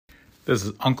This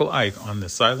is Uncle Ike on the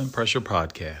Silent Pressure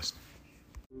Podcast.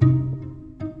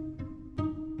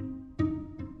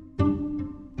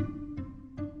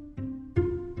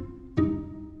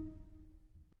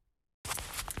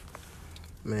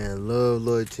 Man, love,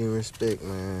 loyalty, and respect,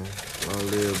 man. Long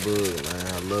live Byrd, man.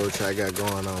 I love what y'all got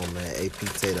going on, man. AP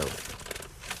Tato.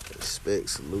 Respect,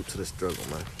 salute to the struggle,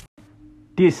 man.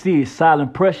 This is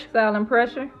Silent Pressure. Silent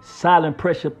Pressure. Silent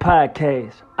Pressure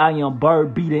Podcast. I am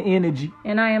Byrd Beat and Energy.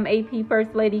 And I am AP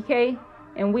First Lady K.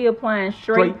 And we applying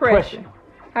straight pressure.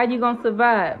 How you gonna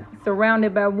survive?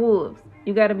 Surrounded by wolves.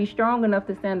 You gotta be strong enough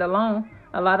to stand alone.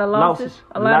 A lot of losses,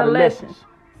 a lot of lessons.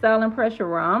 Silent Pressure,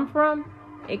 where I'm from,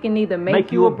 it can either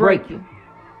make you or break you.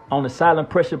 On the Silent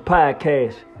Pressure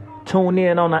Podcast. Tune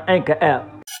in on the Anchor app.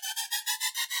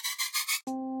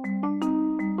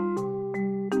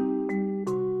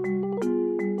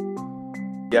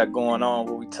 Got going on,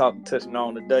 what we touching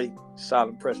on today,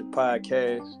 Silent Pressure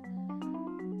Podcast.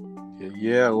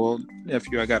 Yeah, well,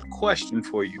 nephew, I got a question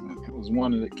for you. It was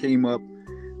one that came up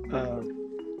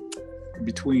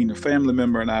between a family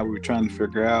member and I. We were trying to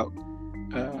figure out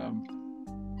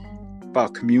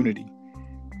about community,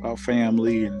 about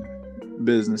family and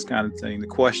business kind of thing. The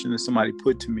question that somebody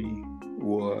put to me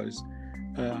was,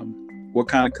 what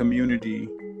kind of community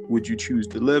would you choose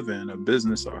to live in, a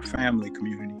business or a family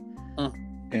community?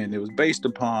 And it was based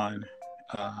upon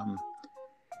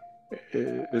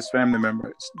this family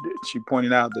member. She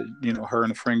pointed out that, you know, her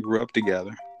and a friend grew up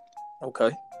together.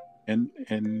 Okay. In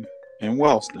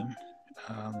Wellston.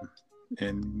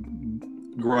 And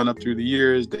growing up through the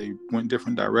years, they went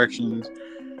different directions.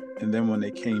 And then when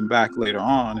they came back later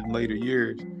on in later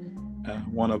years,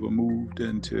 one of them moved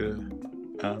into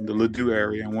the Ladue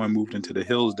area and one moved into the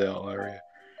Hillsdale area.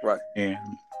 Right. And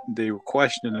they were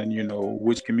questioning, you know,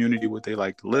 which community would they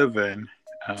like to live in.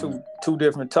 Totally two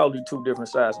different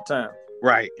sides of town.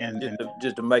 Right. And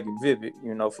just to make it vivid,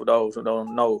 you know, for those who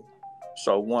don't know.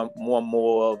 So one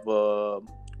more of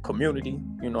community,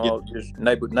 you know, just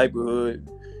neighborhood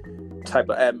type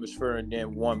of atmosphere, and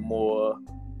then one more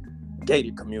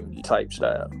gated community type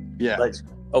style. Yeah.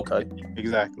 Okay.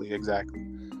 Exactly.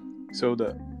 So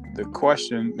the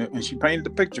question, and she painted the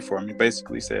picture for me,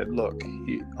 basically said, look,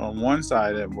 on one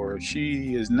side of where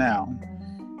she is now,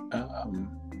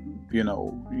 you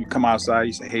know, you come outside,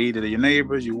 you say hey to your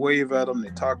neighbors, you wave at them, they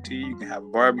talk to you, you can have a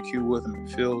barbecue with them.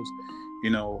 It feels, you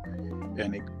know,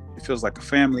 and it feels like a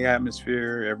family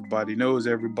atmosphere. Everybody knows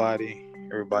everybody.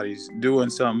 Everybody's doing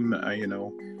something, you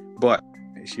know. But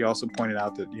she also pointed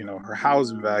out that, you know, her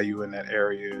housing value in that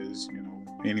area is, you know,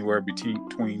 anywhere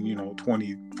between you know,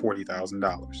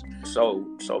 $20,000-$40,000. So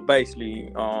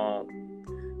basically,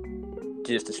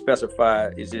 just to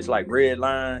specify, is this like red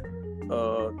line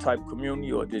type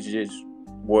community, or is this just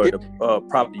where the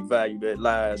property value that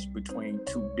lies between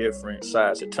two different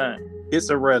sides of town? It's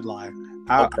a red line.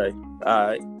 Okay. All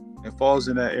right. It falls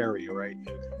in that area, right?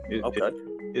 Okay.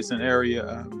 It's an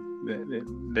area that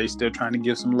they still trying to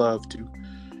give some love to,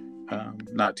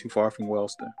 not too far from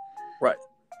Wellston. Right.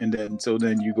 And then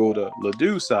you go to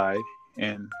Ladue side,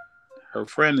 and her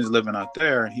friend is living out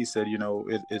there, and he said, you know,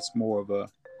 it's more of a,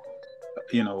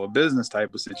 you know, a business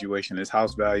type of situation. His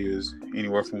house value is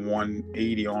anywhere from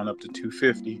 $180,000 on up to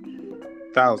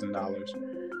 $250,000,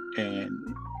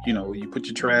 and you know, you put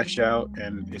your trash out,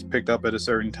 and it's picked up at a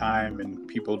certain time, and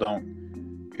people don't,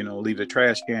 you know, leave the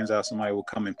trash cans out. Somebody will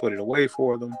come and put it away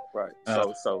for them. Right.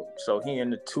 So he in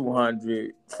the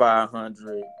 200,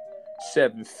 500.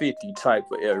 750 type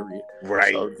of area,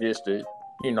 right? So just to,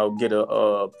 you know, get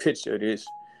a picture of this,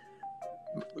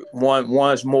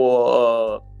 one's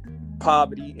more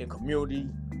poverty and community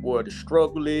where the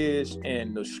struggle is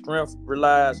and the strength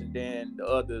relies, and then the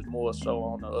other is more so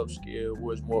on the upscale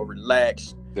where it's more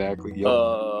relaxed. Exactly.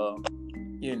 Yep.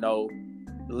 You know,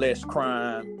 less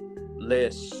crime,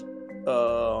 less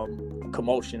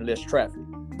commotion, less traffic.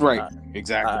 Right.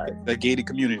 Exactly. The gated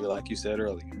community, like you said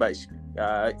earlier. Basically.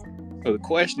 All right. So the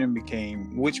question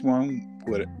became, which one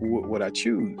would I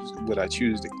choose? Would I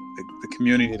choose the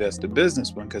community that's the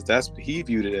business one? Because that's what he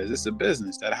viewed it as. It's a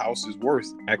business. That house is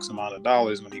worth X amount of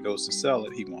dollars. When he goes to sell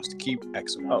it, he wants to keep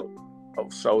X amount.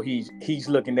 So he's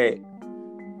looking at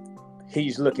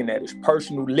his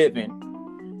personal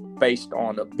living based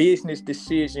on a business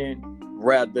decision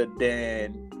rather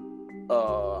than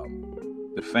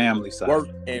the family side. Work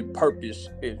and purpose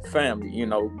in family, you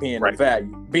know, being a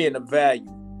value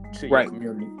to your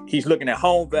community. He's looking at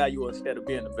home value instead of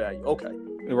being a value. Okay.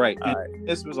 Right.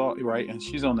 This was all right. And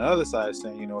she's on the other side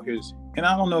saying, you know, and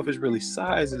I don't know if it's really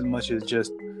size as much as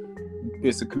just,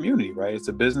 it's a community, right? It's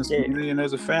a business community, and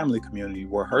there's a family community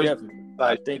where her side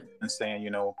and saying, you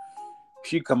know,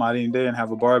 she'd come out any day and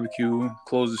have a barbecue,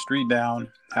 close the street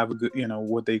down, have a good,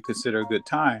 what they consider a good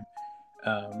time.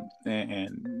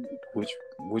 And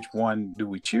which one do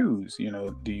we choose?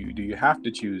 Do you have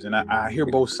to choose? And I hear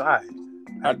both sides.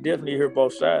 I definitely hear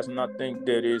both sides, and I think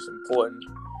that is important.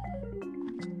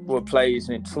 What plays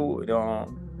into it,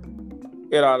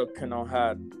 it all depends on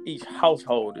how each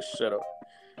household is set up.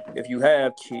 If you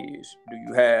have kids, do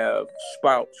you have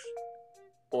spouse,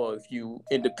 or if you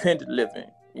independent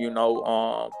living,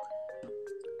 or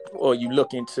you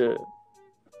looking to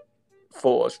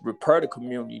for us repair the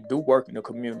community, do work in the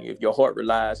community. If your heart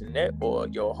relies in that, or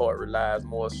your heart relies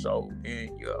more so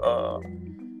in your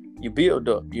build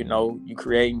up, you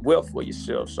creating wealth for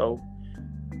yourself. So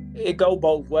it go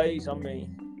both ways. I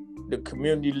mean, the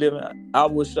community living, I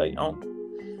would say,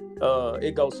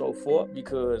 it goes so far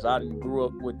because I didn't grew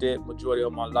up with that majority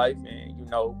of my life,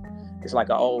 and it's like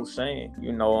an old saying,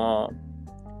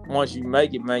 once you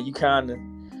make it, man, you kind of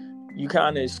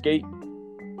escape.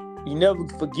 You never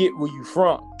forget where you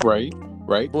from. Right.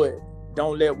 But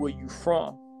don't let where you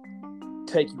from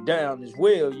take you down as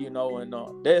well, and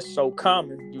that's so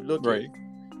common. You look at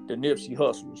the Nipsey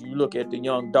Hussles, you look at the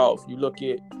Young Dolph, you look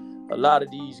at a lot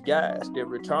of these guys that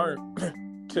return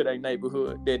to their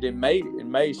neighborhood that they made it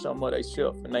and made some of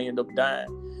themselves, and they end up dying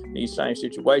in these same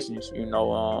situations,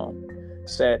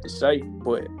 sad to say,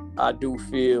 but I do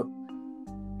feel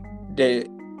that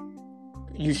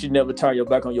you should never turn your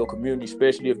back on your community,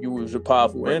 especially if you was a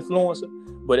powerful influencer.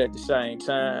 But at the same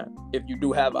time, if you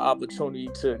do have an opportunity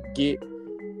to get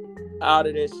out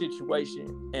of that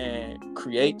situation and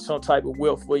create some type of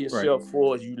wealth for yourself,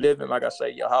 for you living, like I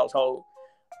say, your household,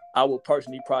 I would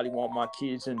personally probably want my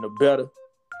kids in the better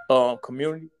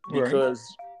community, because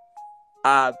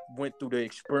I went through the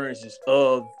experiences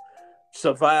of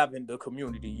surviving the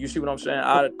community. You see what I'm saying?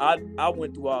 I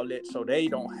went through all that, so they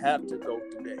don't have to go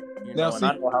through that. And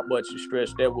I know how much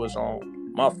stress that was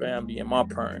on my family and my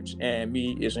parents and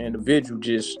me as an individual,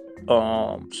 just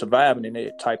surviving in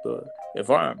that type of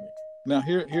environment. Now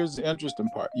here's the interesting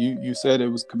part. You said it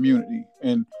was community,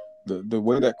 and the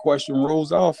way that question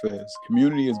rolls off is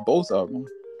community is both of them.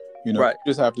 You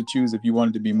just have to choose if you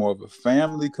wanted to be more of a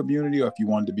family community or if you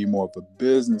wanted to be more of a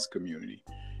business community.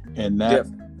 And that's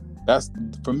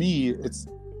for me, it's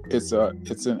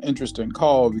an interesting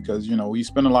call, because we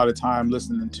spend a lot of time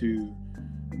listening to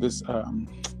this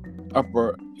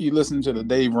you listen to the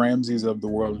Dave Ramseys of the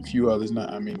world and a few others.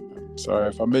 Not, I mean, sorry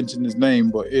if I mentioned his name,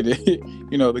 but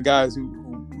the guys who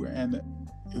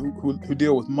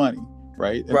deal with money,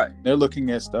 right? And they're looking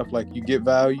at stuff like you get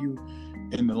value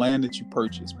in the land that you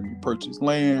purchase. When you purchase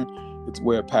land, it's a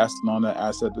way of passing on that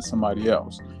asset to somebody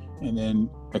else, and then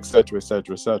et cetera, et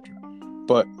cetera, et cetera.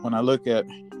 But when I look at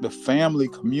the family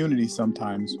community,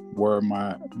 sometimes where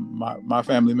my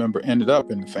family member ended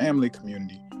up in the family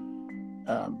community,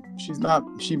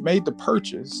 she made the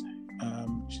purchase,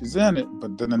 she's in it,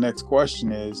 but then the next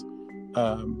question is,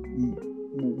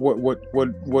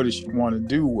 what does she want to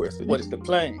do with it? What is the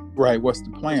plan? Right. What's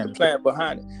the plan? What's the plan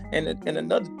behind it? And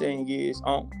another thing is,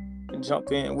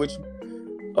 jump in, which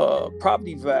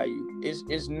property value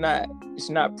is not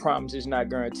promised, it's not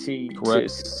guaranteed to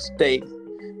stay.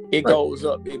 It goes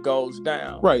up, it goes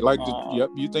down. Right. Like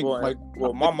you think my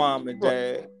mom and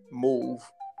dad moved,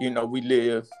 we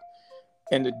live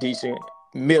in the decent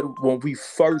middle when we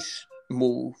first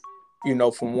moved,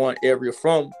 from one area,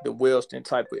 from the Wellston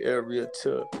type of area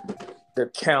to the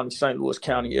county, St. Louis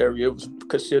County area. It was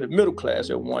considered middle class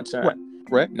at one time.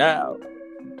 Right. Now,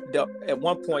 at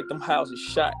one point, them houses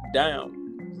shot down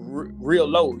real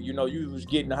low. You was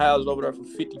getting the houses over there for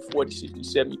 50, 40, 60,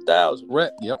 70,000.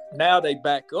 Right. Yep. Now they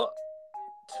back up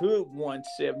to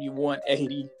 170,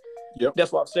 180. Yep.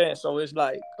 That's what I'm saying. So it's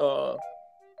like the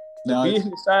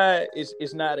business side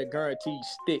is not a guaranteed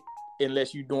stick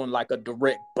unless you're doing like a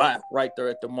direct buy right there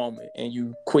at the moment and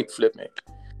you quick flipping.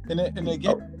 And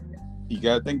again, you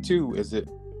gotta think too, is it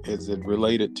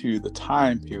related to the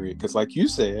time period? Because like you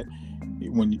said,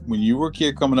 when you were a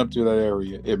kid coming up to that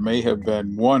area, it may have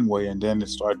been one way and then it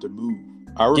started to move.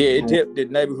 The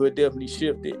neighborhood definitely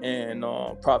shifted and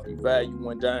property value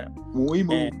went down. When we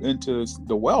moved into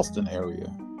the Wellston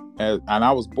area, and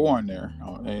I was born there,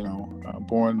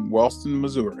 born in Wellston,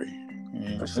 Missouri.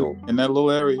 And sure. In that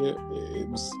little area, it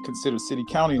was considered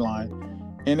city-county line,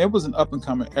 and it was an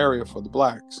up-and-coming area for the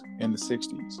blacks in the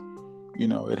 60s.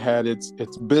 It had its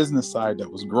business side that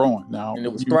was growing now, and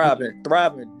it was thriving,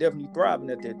 definitely thriving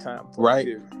at that time. Right.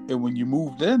 And when you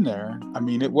moved in there, I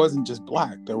mean, it wasn't just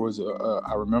black. There was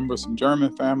I remember some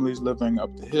German families living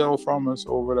up the hill from us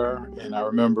over there, and I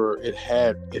remember it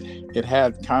had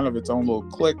kind of its own little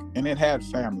clique, and it had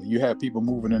family. You had people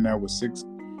moving in there with 6,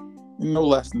 no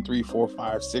less than 3, 4,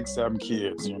 5, 6, 7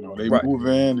 kids. You know, they Right. move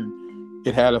in and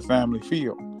it had a family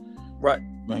feel. Right.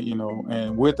 You know,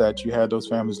 and with that, you had those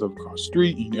families live across the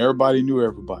street, and everybody knew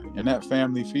everybody, and that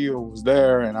family feel was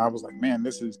there. And I was like, man,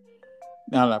 this is,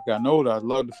 now that I've gotten older, I'd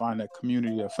love to find that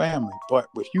community of family. But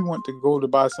if you want to go to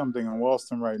buy something in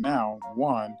Wellston right now,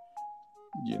 one,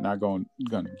 you're not going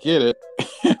to get it,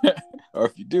 or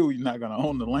if you do, you're not going to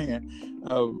own the land.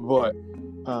 But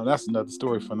that's another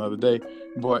story for another day.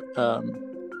 But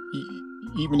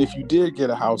even if you did get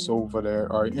a house over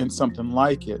there or in something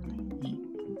like it,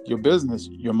 your business,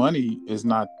 your money is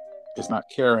not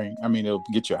carrying. I mean, it'll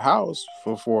get your house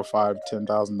for $4,000 or $5,000,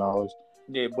 $10,000.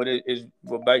 Yeah, but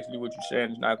but basically what you're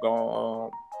saying is not going.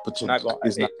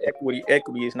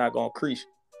 Equity is not going to increase.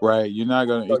 Right, you're not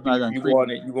going. It's not going to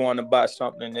increase. You want to buy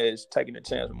something that's taking a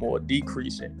chance of more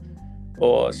decreasing,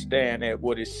 or staying at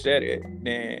what it's set at,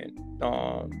 than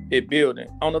it building.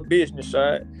 On the business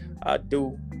side, I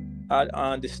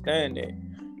understand it,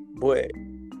 but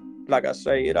like I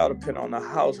say, it all depends on the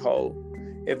household.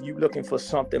 If you're looking for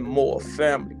something more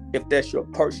family, if that's your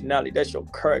personality, that's your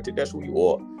character, that's who you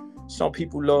are. Some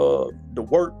people love the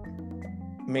work,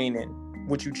 meaning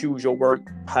what you choose your work,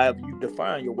 however you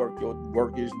define your work. Your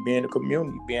work is being a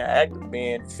community, being active,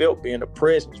 being felt, being a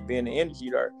presence, being the energy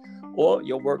there. Or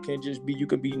your work can just be, you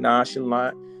can be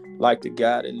nonchalant, like the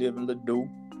guy that live in Ladue,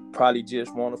 probably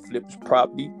just want to flip his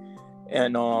property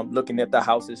and looking at the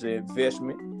house as an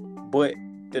investment. But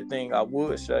the thing I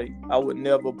would say, I would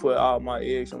never put all my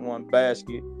eggs in one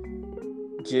basket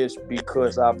just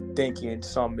because I'm thinking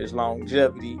something is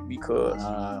longevity, because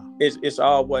it's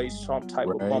always some type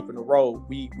of bump in the road.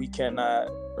 We cannot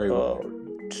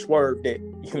swerve that,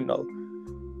 you know.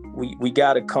 We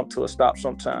got to come to a stop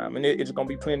sometime, and it's going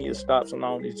to be plenty of stops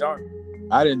along this journey.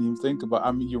 I didn't even think about.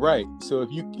 I mean, you're right. So if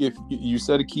you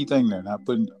said a key thing there, not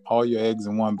putting all your eggs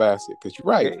in one basket, because you're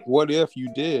right. Yeah. What if you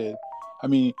did? I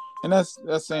mean, and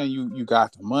that's saying you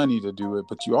got the money to do it,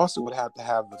 but you also would have to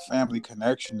have the family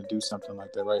connection to do something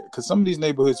like that, right? Because some of these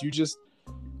neighborhoods,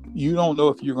 you don't know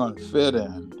if you're going to fit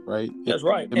in, right? That's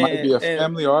right. It might be a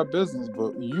family or a business,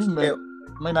 but you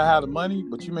may not have the money,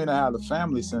 but you may not have the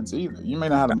family sense either. You may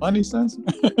not have the money sense.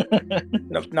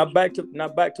 now back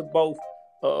to both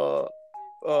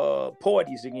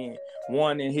parties again.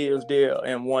 One in Hillsdale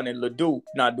and one in Ladue.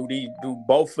 Now, do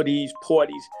both of these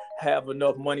parties have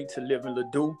enough money to live in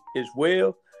Ladue as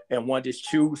well, and one just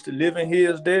choose to live in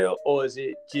Hillsdale, or is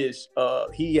it just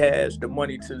he has the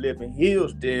money to live in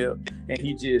Hillsdale and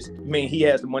he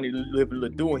has the money to live in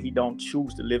Ladue and he don't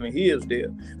choose to live in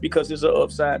Hillsdale? Because there's an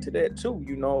upside to that too,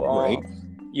 you know. Right.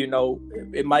 You know,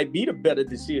 it might be the better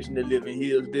decision to live in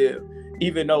Hillsdale,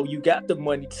 even though you got the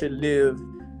money to live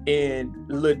in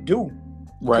Ladue.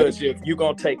 Right. Because if you're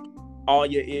gonna take all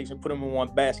your eggs and put them in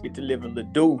one basket to live in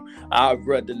Ladue, I'd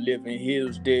rather live in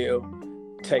Hillsdale,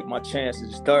 take my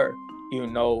chances there, you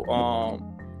know.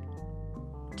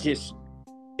 Just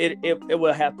it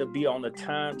will have to be on the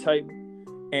timetable,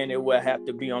 and it will have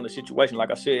to be on the situation. Like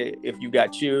I said, if you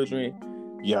got children,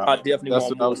 I definitely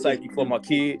want more safety for my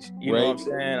kids. You know what I'm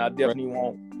saying? I definitely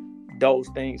want those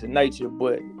things in nature.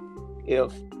 But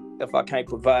if I can't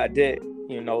provide that,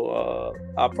 you know,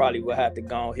 I probably would have to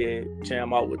go ahead,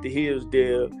 jam out with the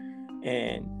Hillsdale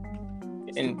and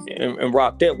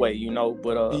rock that way, you know.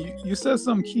 But you said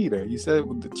something key there. You said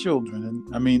with the children,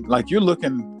 and I mean, like you're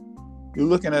looking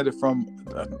at it from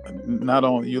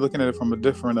you're looking at it from a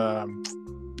different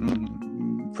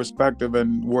perspective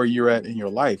and where you're at in your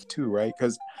life too, right?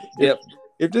 Because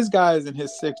if this guy is in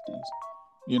his 60s,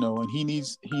 you know, and he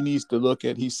needs to look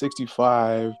at, he's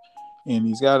 65. And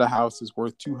he's got a house that's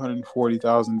worth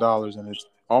 $240,000 and it's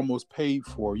almost paid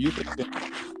for. You think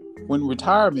when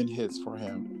retirement hits for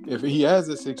him, if he has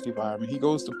a 65 and he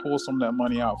goes to pull some of that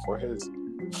money out for his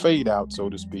fade out,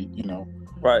 so to speak, you know,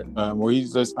 right? Where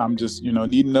I'm just, you know,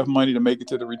 need enough money to make it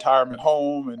to the retirement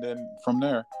home, and then from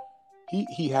there,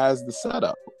 he has the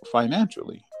setup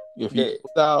financially. If he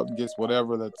pulls out, gets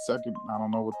whatever that second, I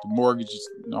don't know what the mortgages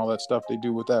and all that stuff they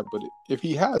do with that, but if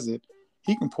he has it,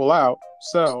 he can pull out,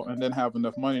 sell, and then have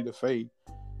enough money to fade.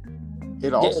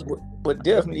 It also, but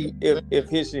definitely, if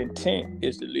his intent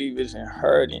is to leave his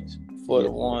inheritance for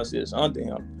the ones that's under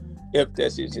him, if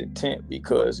that's his intent,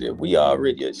 because if we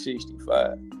already at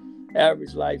 65,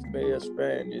 average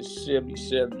lifespan is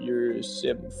 77 years,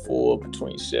 74,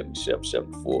 between 77,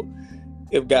 74.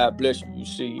 If God bless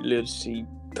you, live to see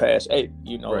past 80,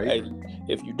 you know, 80.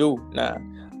 If you do, now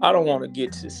I don't want to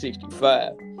get to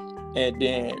 65 and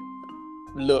then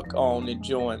look on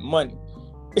enjoying money.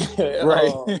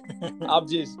 Right.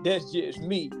 That's just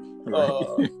me.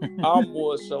 I'm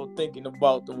more so thinking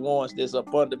about the ones that's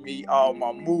up under me, all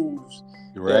my moves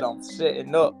Right. that I'm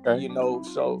setting up, Right. you know.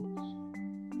 So,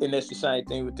 and that's the same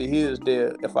thing with the hills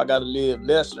there. If I gotta live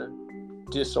lesser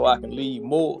just so I can leave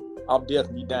more, I'm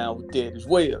definitely down with that as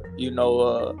well, you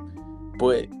know.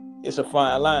 But it's a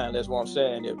fine line. That's what I'm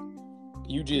saying. If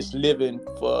you just living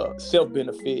for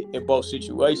self-benefit in both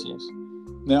situations,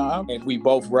 Now, and we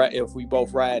both ride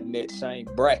in that same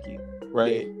bracket,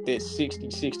 right. that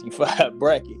 60-65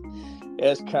 bracket,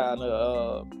 that's kind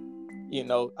of you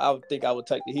know, I would think I would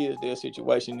take the Hillsdale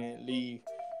situation and leave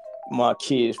my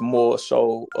kids more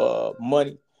so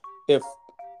money if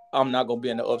I'm not gonna be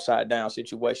in the upside down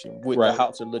situation with the Right.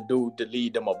 house of the dude to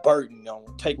lead them a burden on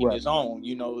taking Right. his own,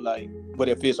 you know, like. But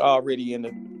if it's already in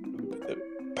the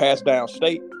passed down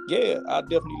state, yeah, I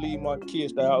definitely leave my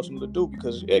kids the house of the dude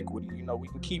because it's equity, you know, we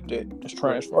can keep that. It's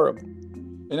transferable.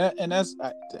 And that's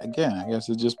again, I guess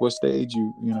it's just what stage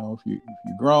you know, if you're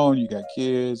grown, you got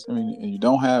kids, I mean, and you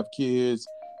don't have kids,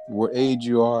 what age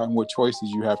you are, and what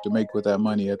choices you have to make with that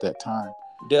money at that time.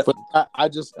 Definitely. But I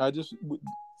just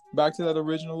back to that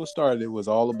original started. It was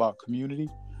all about community,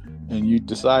 and you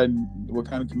decide what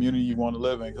kind of community you want to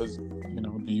live in. Because you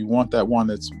know, do you want that one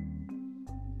that's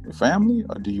your family,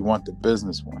 or do you want the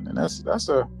business one? And that's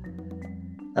a.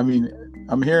 I mean,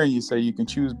 I'm hearing you say you can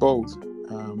choose both.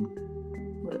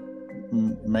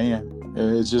 Man,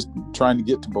 it's just trying to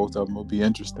get to both of them will be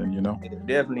interesting, you know.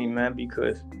 Definitely, man,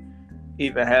 because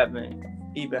even having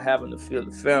to feel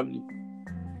the family,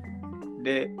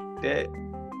 that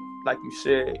like you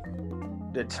said,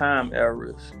 the time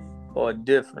eras are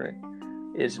different.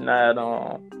 It's not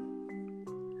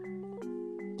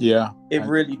Yeah. It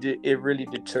really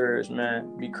deters,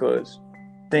 man, because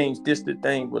this the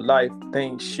thing with life,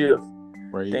 things shift,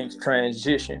 right. Things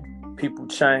transition, people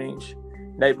change,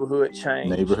 neighborhood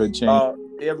change,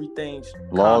 everything's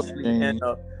laws constantly in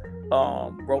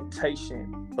a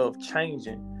rotation of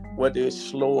changing, whether it's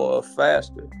slower or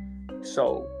faster.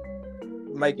 So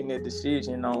making a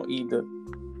decision on either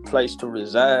place to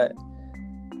reside,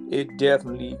 it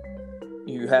definitely,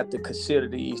 you have to consider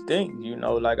these things, you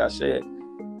know. Like I said,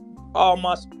 all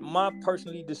my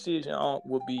personally decision on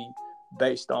would be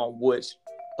based on what's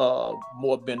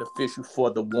more beneficial for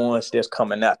the ones that's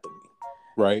coming after me.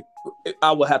 Right.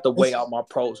 I would have to weigh out my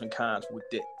pros and cons with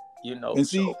that, you know. And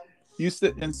see, you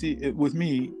sit and see it with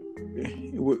me,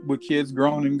 with kids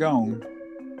grown and gone,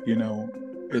 you know,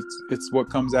 it's what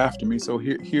comes after me. So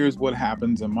here's what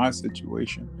happens in my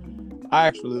situation. I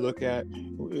actually look at,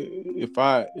 if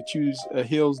I choose a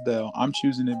Hillsdale, I'm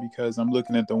choosing it because I'm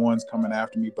looking at the ones coming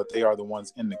after me, but they are the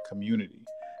ones in the community.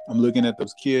 I'm looking at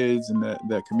those kids and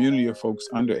that community of folks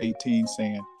under 18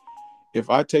 saying, if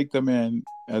I take them in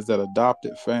as that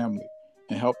adopted family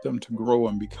and help them to grow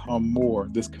and become more,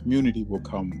 this community will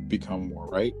become more,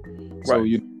 right? So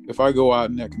if I go out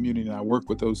in that community and I work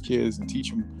with those kids and teach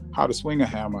them how to swing a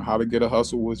hammer, how to get a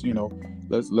hustle with, you know,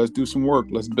 let's do some work,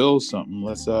 let's build something,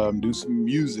 let's do some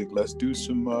music, let's do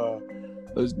some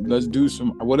let's do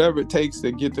some whatever it takes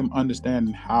to get them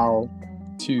understanding how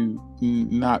to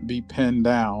not be pinned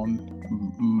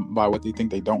down by what they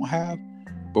think they don't have,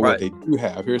 but what they do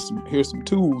have. Here's some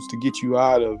tools to get you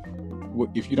out of what,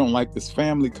 if you don't like this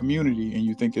family community and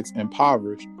you think it's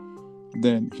impoverished,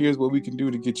 then here's what we can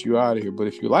do to get you out of here. But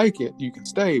if you like it, you can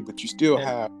stay, but you still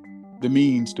have the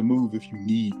means to move if you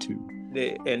need to.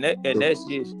 Yeah, and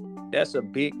that's a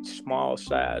big small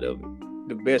side of it.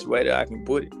 The best way that I can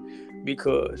put it,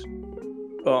 because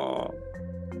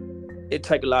it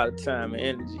takes a lot of time and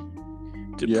energy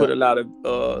to put a lot of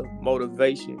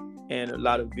motivation and a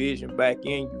lot of vision back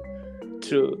in you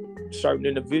to certain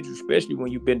individuals, especially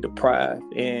when you've been deprived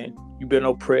and you've been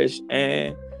oppressed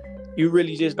and you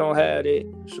really just don't have that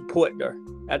support there.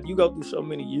 After you go through so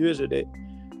many years of that,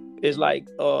 it's like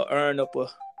earning up a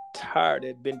tire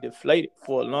that's been deflated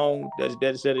for a long, that's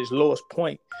at its lowest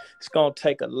point. It's gonna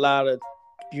take a lot of,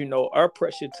 you know, air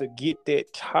pressure to get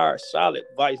that tire solid.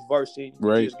 Vice versa, you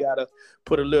just gotta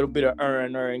put a little bit of air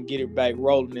in there and get it back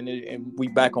rolling, and we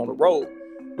back on the road.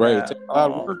 Right, it takes a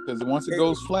lot of work because once it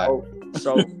goes flat.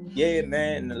 So yeah,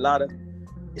 man, and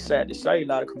it's sad to say, a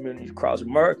lot of communities across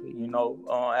America, you know,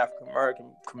 African American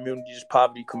communities,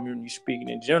 poverty communities, speaking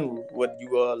in general, whether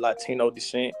you are Latino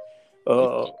descent,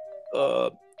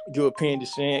 European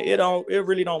descent, it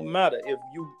really don't matter if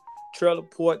you trailer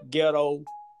park, ghetto,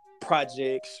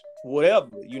 projects, whatever,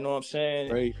 you know what I'm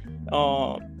saying? Right.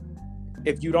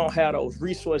 If you don't have those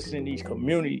resources in these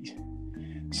communities,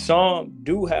 some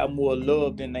do have more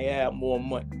love than they have more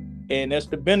money, and that's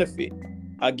the benefit.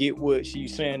 I get what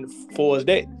she's saying for us,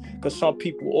 that because some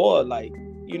people are like,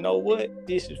 you know what?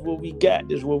 This is what we got.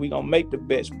 This is what we gonna make the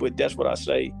best. But that's what I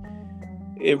say.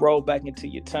 It rolled back into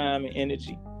your time and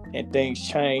energy, and things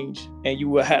change, and you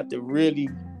will have to really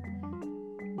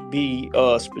be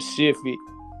specific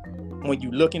when you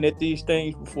looking at these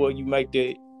things before you make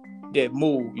that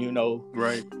move, you know.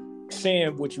 Right.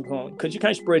 Seeing what you going, because you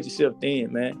can't spread yourself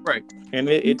thin, man. Right. And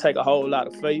it take a whole lot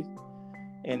of faith,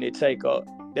 and that's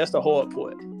the hard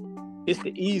part. It's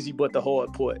the easy but the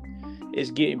hard part.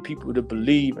 It's getting people to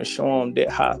believe and show them that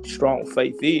how strong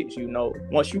faith is, you know.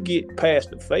 Once you get past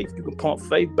the faith, you can pump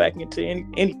faith back into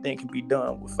anything can be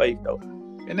done with faith, though.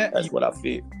 And that's what I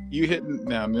feel. You hitting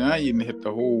now you hit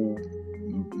the whole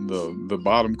the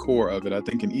bottom core of it. I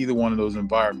think in either one of those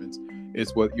environments,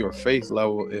 it's what your faith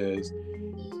level is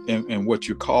and what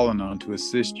you're calling on to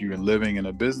assist you in living in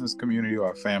a business community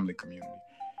or a family community.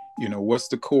 You know, what's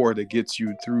the core that gets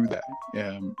you through that?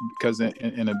 Because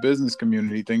in a business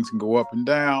community, things can go up and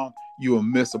down. You will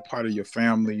miss a part of your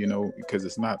family, you know, because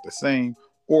it's not the same.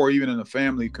 Or even in a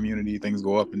family community, things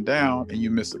go up and down, and you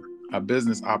miss a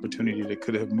business opportunity that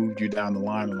could have moved you down the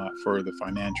line a lot further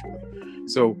financially.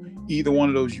 So either one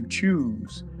of those you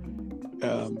choose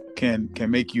can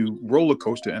make you roller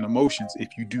coaster in emotions if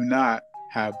you do not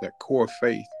have that core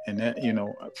faith. And that, you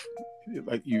know,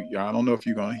 like I don't know if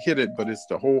you're going to hit it, but it's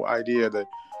the whole idea that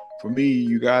for me,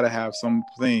 you got to have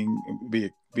something,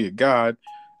 be it God,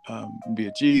 be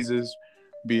it Jesus,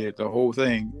 be it the whole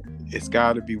thing. It's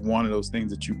got to be one of those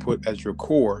things that you put as your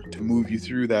core to move you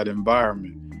through that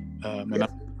environment.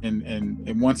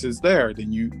 And once it's there,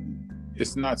 then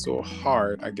it's not so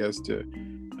hard, I guess, to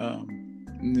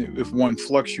if one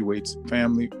fluctuates,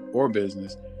 family or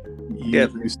business,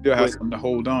 you still have something to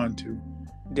hold on to.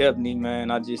 Definitely, man.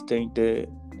 I just think that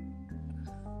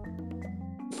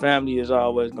family is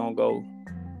always gonna go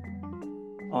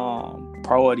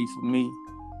priority for me.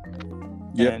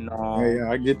 Yeah,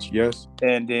 I get you. Yes.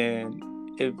 And then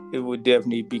it would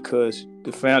definitely, because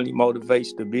the family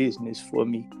motivates the business for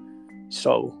me.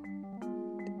 So.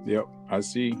 Yep, I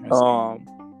see.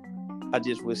 I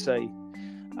just would say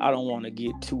I don't want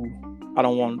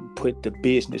to put the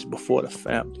business before the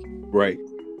family. Right.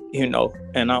 You know,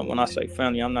 and when I say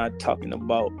family, I'm not talking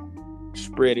about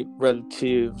spread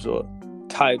relatives or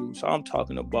titles. I'm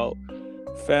talking about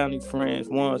family, friends,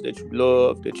 ones that you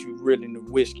love, that you really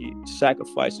risk it,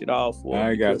 sacrifice it all for.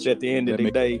 I got because at the end of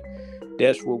the day,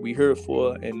 that's what we here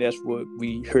for, and that's what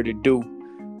we here to do.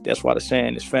 That's why the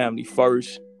saying is family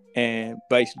first, and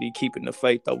basically keeping the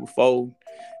faith over fold.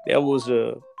 That was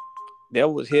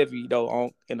heavy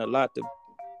though, and a lot to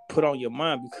put on your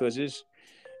mind, because it's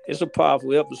a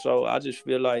powerful episode. I just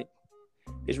feel like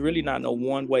it's really not no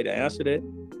one way to answer that.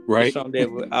 Right. It's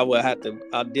something that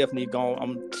I definitely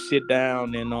I'm sit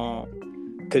down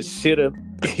and consider,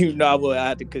 you know, I will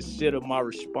have to consider my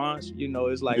response. You know,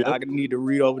 it's like I need to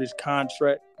read over this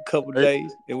contract a couple of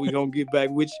days, and we're going to get back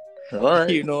with you. All right.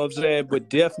 You know what I'm saying? But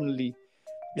definitely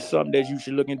it's something that you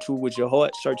should look into with your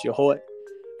heart, search your heart,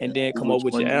 and then come up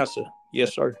with your answer.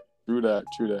 Yes, sir. True that.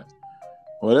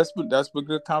 Well, that's a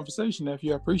good conversation,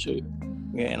 nephew. I appreciate it.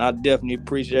 Yeah, and I definitely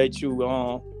appreciate you.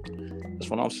 That's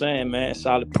what I'm saying, man.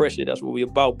 Solid pressure. That's what we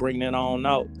about, bringing it on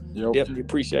out. Yep. Definitely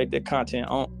appreciate that content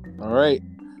on. All right.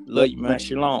 Love you, man.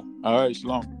 Shalom. All right,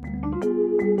 shalom.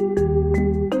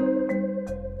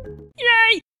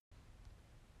 Yay!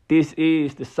 This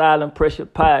is the Silent Pressure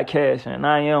Podcast, and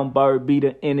I am Byrd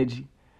Energy.